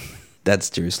it.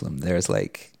 That's Jerusalem. There's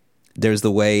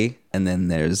the way, and then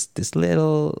there's this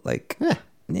little we've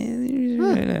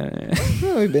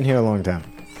been here a long time.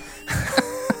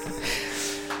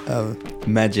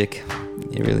 Magic.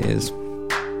 It really is.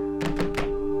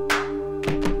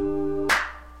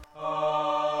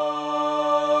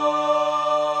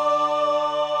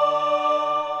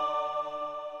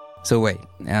 So wait,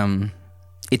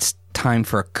 it's time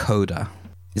for a coda.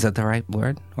 Is that the right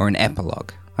word? Or an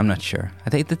epilogue? I'm not sure. I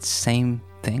think that's the same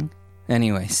thing.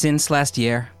 Anyway, since last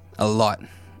year, a lot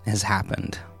has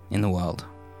happened in the world.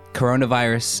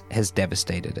 Coronavirus has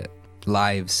devastated it,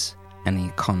 lives and the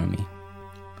economy.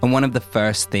 And one of the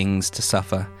first things to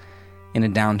suffer in a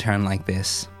downturn like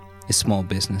this is small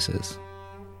businesses.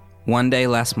 One day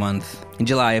last month, in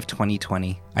July of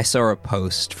 2020, I saw a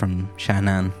post from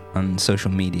Sha'anan on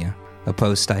social media, a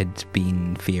post I'd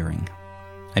been fearing.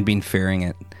 I'd been fearing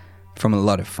it from a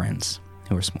lot of friends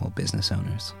who were small business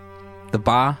owners. The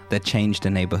bar that changed a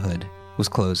neighborhood was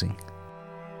closing.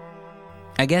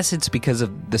 I guess it's because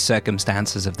of the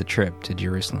circumstances of the trip to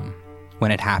Jerusalem,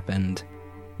 when it happened,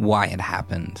 why it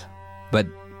happened. But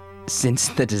since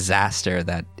the disaster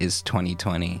that is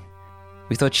 2020,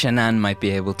 we thought Sha'anan might be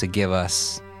able to give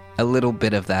us a little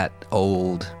bit of that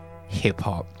old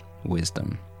hip-hop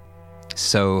wisdom.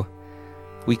 So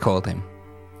we called him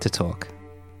to talk,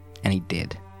 and he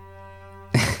did.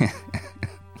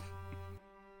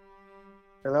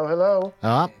 Hello, hello.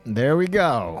 There we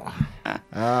go.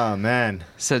 Oh, man.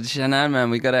 So, Shanan, man,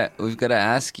 we've gotta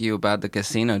ask you about the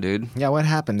casino, dude. Yeah, what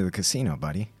happened to the casino,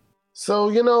 buddy? So,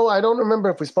 I don't remember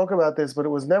if we spoke about this, but it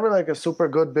was never like a super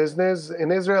good business.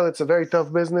 In Israel, it's a very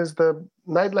tough business. The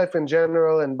nightlife in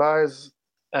general and bars,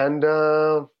 and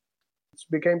it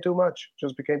became too much.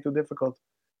 Just became too difficult.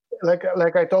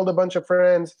 Like I told a bunch of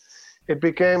friends, it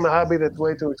became a hobby that's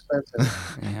way too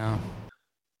expensive. Yeah.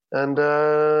 And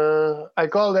I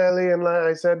called Ellie and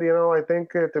I said, I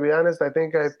think, to be honest, I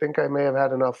think I may have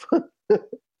had enough.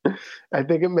 I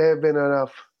think it may have been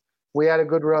enough. We had a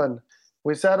good run.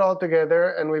 We sat all together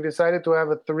and we decided to have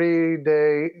a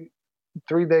 3-day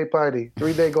party,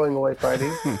 3-day going away party.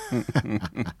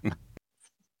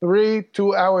 3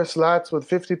 2-hour slots with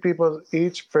 50 people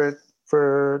each for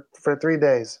 3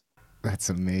 days. That's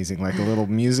amazing. Like a little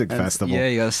music festival. Yeah,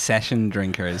 you got session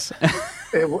drinkers.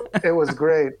 It was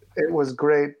great. It was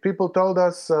great. People told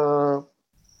us,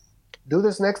 do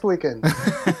this next weekend.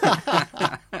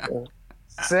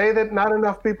 Say that not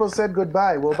enough people said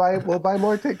goodbye. We'll buy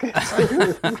more tickets.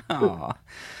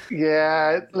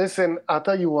 Yeah, listen, I'll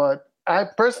tell you what. I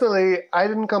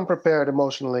didn't come prepared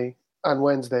emotionally on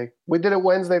Wednesday. We did it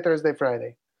Wednesday, Thursday,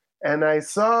 Friday. And I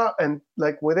saw, and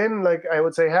within I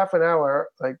would say half an hour,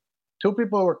 2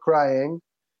 people were crying.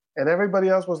 And everybody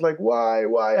else was like, why?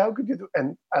 How could you do?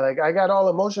 And I got all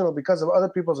emotional because of other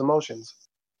people's emotions.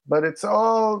 But it's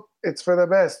for the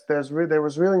best. There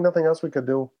was really nothing else we could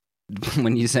do.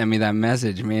 When you sent me that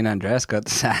message, me and Andres got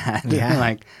sad.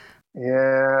 Yeah.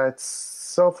 Yeah, it's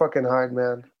so fucking hard,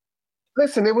 man.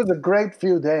 Listen, it was a great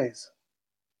few days.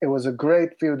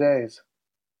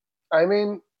 I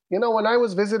mean, when I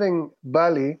was visiting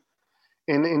Bali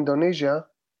in Indonesia,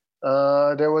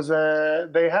 there was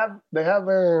they have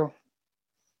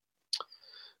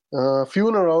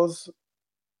funerals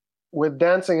with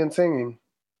dancing and singing.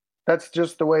 That's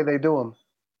just the way they do them,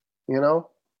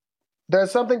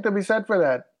 There's something to be said for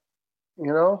that,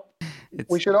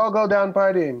 We should all go down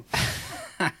partying.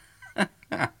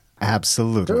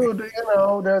 Absolutely. Dude,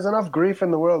 there's enough grief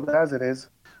in the world as it is.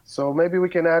 So maybe we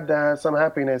can add some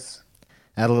happiness.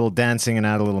 Add a little dancing and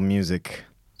add a little music.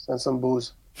 And some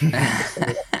booze.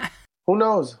 Who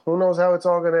knows? Who knows how it's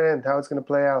all going to end, how it's going to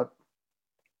play out.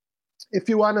 If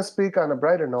you want to speak on a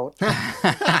brighter note.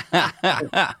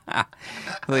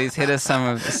 Please hit us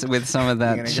with some of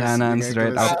that Shannon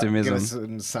straight optimism. Give us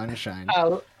some sunshine.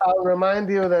 I'll remind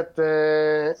you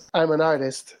that I'm an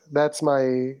artist. That's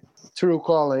my true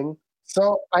calling.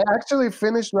 So I actually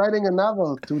finished writing a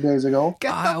novel 2 days ago.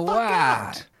 Get the fuck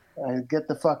out. I get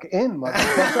the fuck in,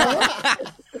 motherfucker.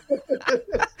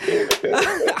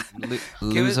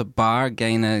 Lose a bar,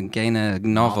 gain a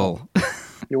novel.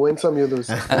 You win some, you lose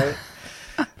some, right?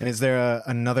 And is there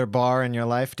another bar in your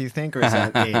life, do you think? Or is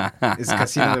is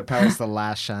Casino de Paris the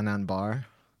last Shannon bar?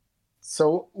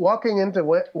 So walking into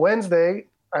Wednesday,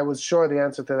 I was sure the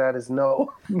answer to that is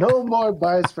no. No more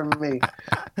bars for me.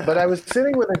 But I was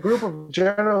sitting with a group of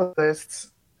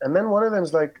journalists, and then one of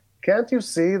them's like, can't you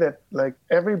see that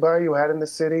every bar you had in the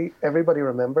city, everybody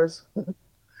remembers?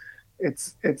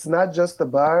 It's not just the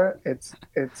bar. It's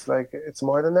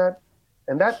more than that.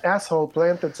 And that asshole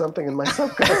planted something in my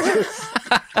subconscious.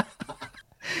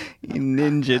 He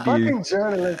ninja'd Fucking you.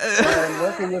 journalists, man,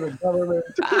 working with a government.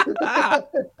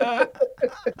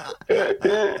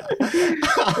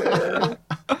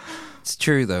 It's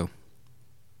true, though.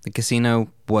 The casino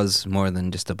was more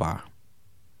than just a bar.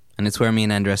 And it's where me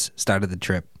and Andres started the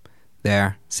trip.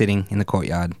 There, sitting in the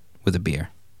courtyard with a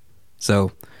beer.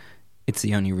 So, it's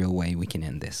the only real way we can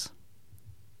end this.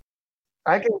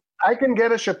 I can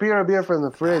get a Shapiro beer from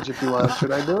the fridge if you want.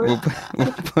 Should I do it?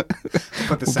 We'll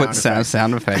put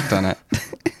sound effect on it.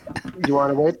 You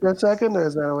want to wait for a second, or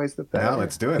is that a waste of time? No,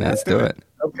 let's do it. Let's do it.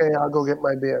 Okay, I'll go get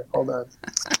my beer. Hold on.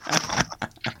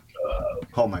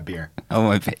 Hold my beer. Oh,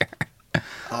 my beer.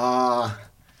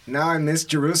 Now I miss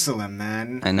Jerusalem,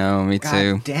 man. I know, me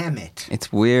too. God damn it.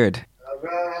 It's weird. All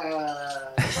right.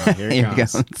 Oh, here it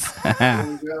comes.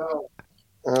 Here we go.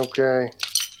 Okay.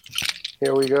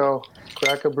 Here we go.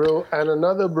 Crack a brew and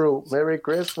another brew. Merry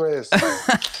Christmas.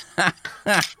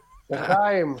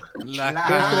 L'chaim.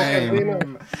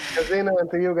 Casino and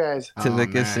to you guys. To the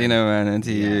casino, man, and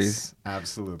to you.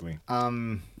 Absolutely.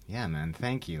 Yeah, man.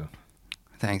 Thank you.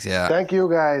 Thanks, yeah. Thank you,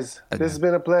 guys. This has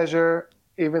been a pleasure.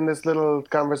 Even this little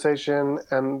conversation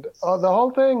and the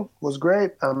whole thing was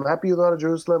great. I'm happy you thought of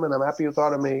Jerusalem, and I'm happy you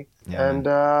thought of me. Yeah, and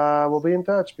we'll be in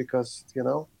touch because,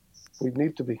 we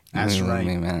need to be. That's right.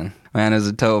 Man, it was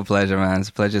a total pleasure, man. It's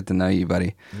a pleasure to know you,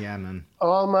 buddy. Yeah, man.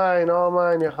 All mine,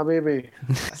 ya habibi.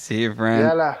 See you, friend.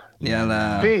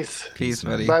 Yalla. Peace. Peace,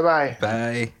 buddy. Bye-bye.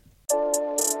 Bye.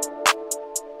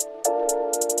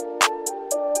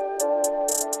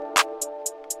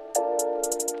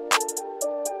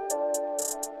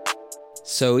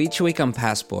 So each week on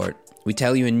Passport, we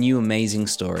tell you a new amazing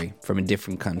story from a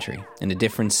different country, in a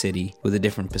different city, with a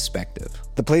different perspective.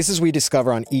 The places we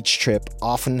discover on each trip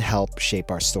often help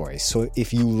shape our stories. So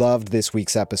if you loved this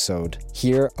week's episode,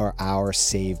 here are our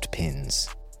saved pins.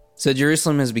 So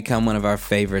Jerusalem has become one of our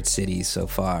favorite cities so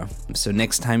far. So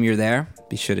next time you're there,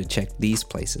 be sure to check these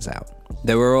places out.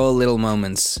 There were all little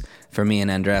moments for me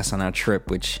and Andres on our trip,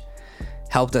 which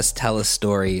helped us tell a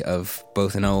story of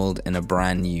both an old and a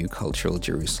brand new cultural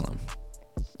Jerusalem.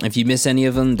 If you miss any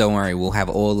of them, don't worry, we'll have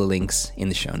all the links in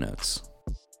the show notes.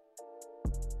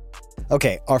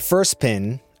 Okay, our first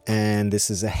pin, and this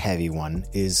is a heavy one,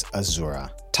 is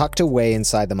Azura. Tucked away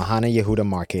inside the Mahane Yehuda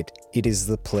market, it is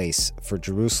the place for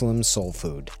Jerusalem's soul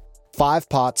food. 5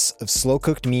 pots of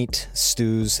slow-cooked meat,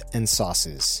 stews, and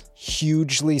sauces.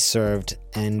 Hugely served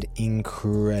and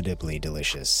incredibly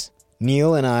delicious.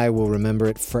 Neil and I will remember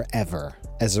it forever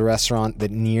as a restaurant that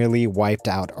nearly wiped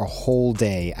out our whole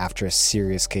day after a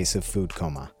serious case of food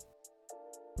coma.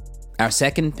 Our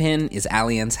second pin is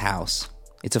Allianz House.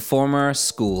 It's a former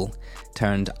school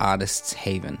turned artist's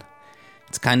haven.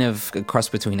 It's kind of a cross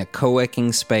between a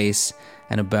co-working space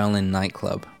and a Berlin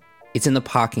nightclub. It's in the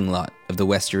parking lot of the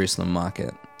West Jerusalem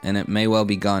market, and it may well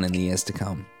be gone in the years to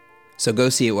come. So go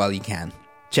see it while you can.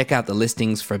 Check out the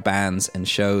listings for bands and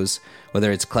shows,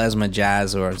 whether it's klezmer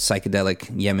jazz or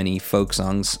psychedelic Yemeni folk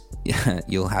songs.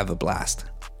 You'll have a blast.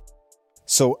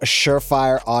 So a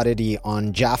surefire oddity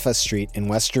on Jaffa Street in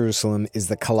West Jerusalem is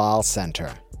the Kalal Center.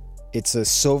 It's a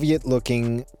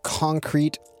Soviet-looking,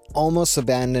 concrete, almost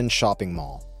abandoned shopping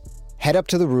mall. Head up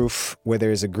to the roof where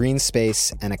there is a green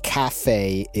space and a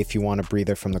cafe if you want a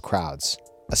breather from the crowds.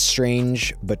 A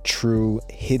strange but true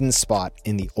hidden spot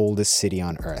in the oldest city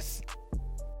on earth.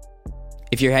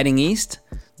 If you're heading east,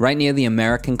 right near the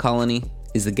American colony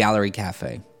is the Gallery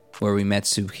Cafe, where we met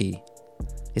Suhi.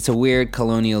 It's a weird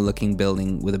colonial-looking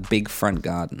building with a big front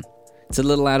garden. It's a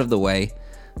little out of the way,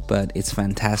 but it's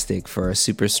fantastic for a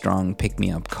super strong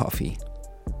pick-me-up coffee.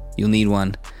 You'll need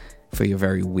one for your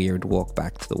very weird walk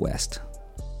back to the west.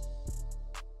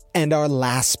 And our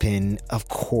last pin, of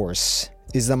course,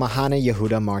 is the Mahane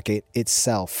Yehuda market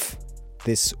itself.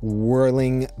 This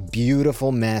whirling,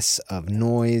 beautiful mess of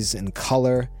noise and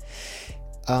color.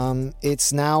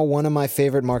 It's now one of my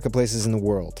favorite marketplaces in the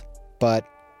world. But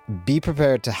be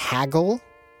prepared to haggle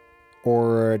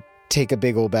or take a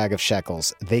big old bag of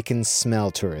shekels. They can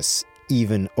smell tourists,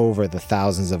 even over the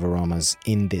thousands of aromas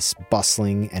in this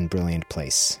bustling and brilliant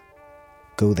place.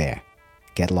 Go there,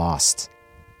 get lost,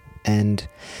 and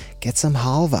get some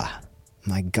halva.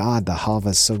 My God, the halva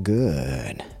is so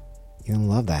good. You'll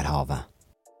love that halva.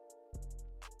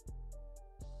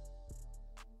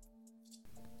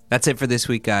 That's it for this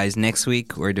week, guys. Next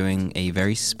week, we're doing a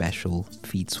very special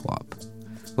feed swap.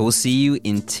 But we'll see you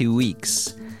in 2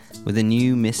 weeks with a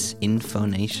new Miss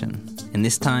Info-Nation. And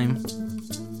this time,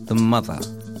 the mother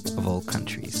of all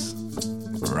countries,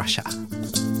 Russia.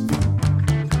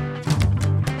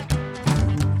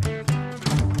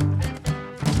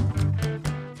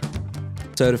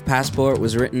 The episode of Passport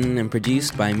was written and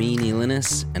produced by me, Neil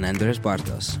Innes, and Andres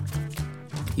Bartos.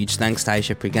 Huge thanks to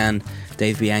Aisha Prigan,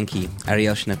 Dave Bianchi,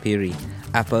 Ariel Shnapiri,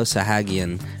 Apo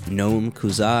Sahagian, Noam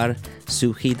Kuzar,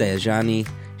 Suhi Dayajani,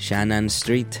 Shannon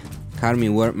Street, Carmi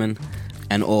Wortman,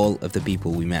 and all of the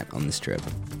people we met on this trip.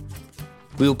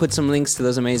 We will put some links to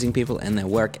those amazing people and their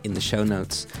work in the show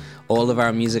notes. All of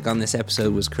our music on this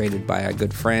episode was created by our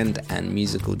good friend and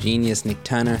musical genius, Nick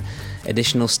Turner.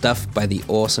 Additional stuff by the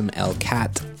awesome El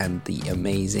Cat and the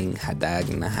amazing Hadag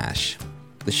Nahash.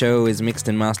 The show is mixed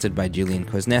and mastered by Julian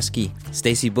Kwasniewski.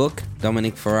 Stacy Book,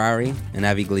 Dominic Ferrari, and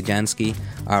Avi Glijansky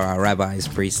are our rabbis,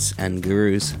 priests, and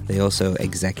gurus. They also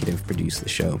executive produce the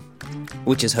show,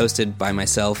 which is hosted by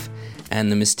myself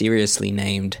and the mysteriously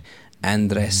named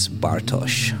Andres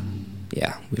Bartos.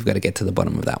 Yeah, we've got to get to the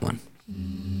bottom of that one.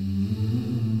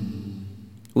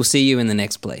 We'll see you in the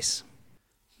next place.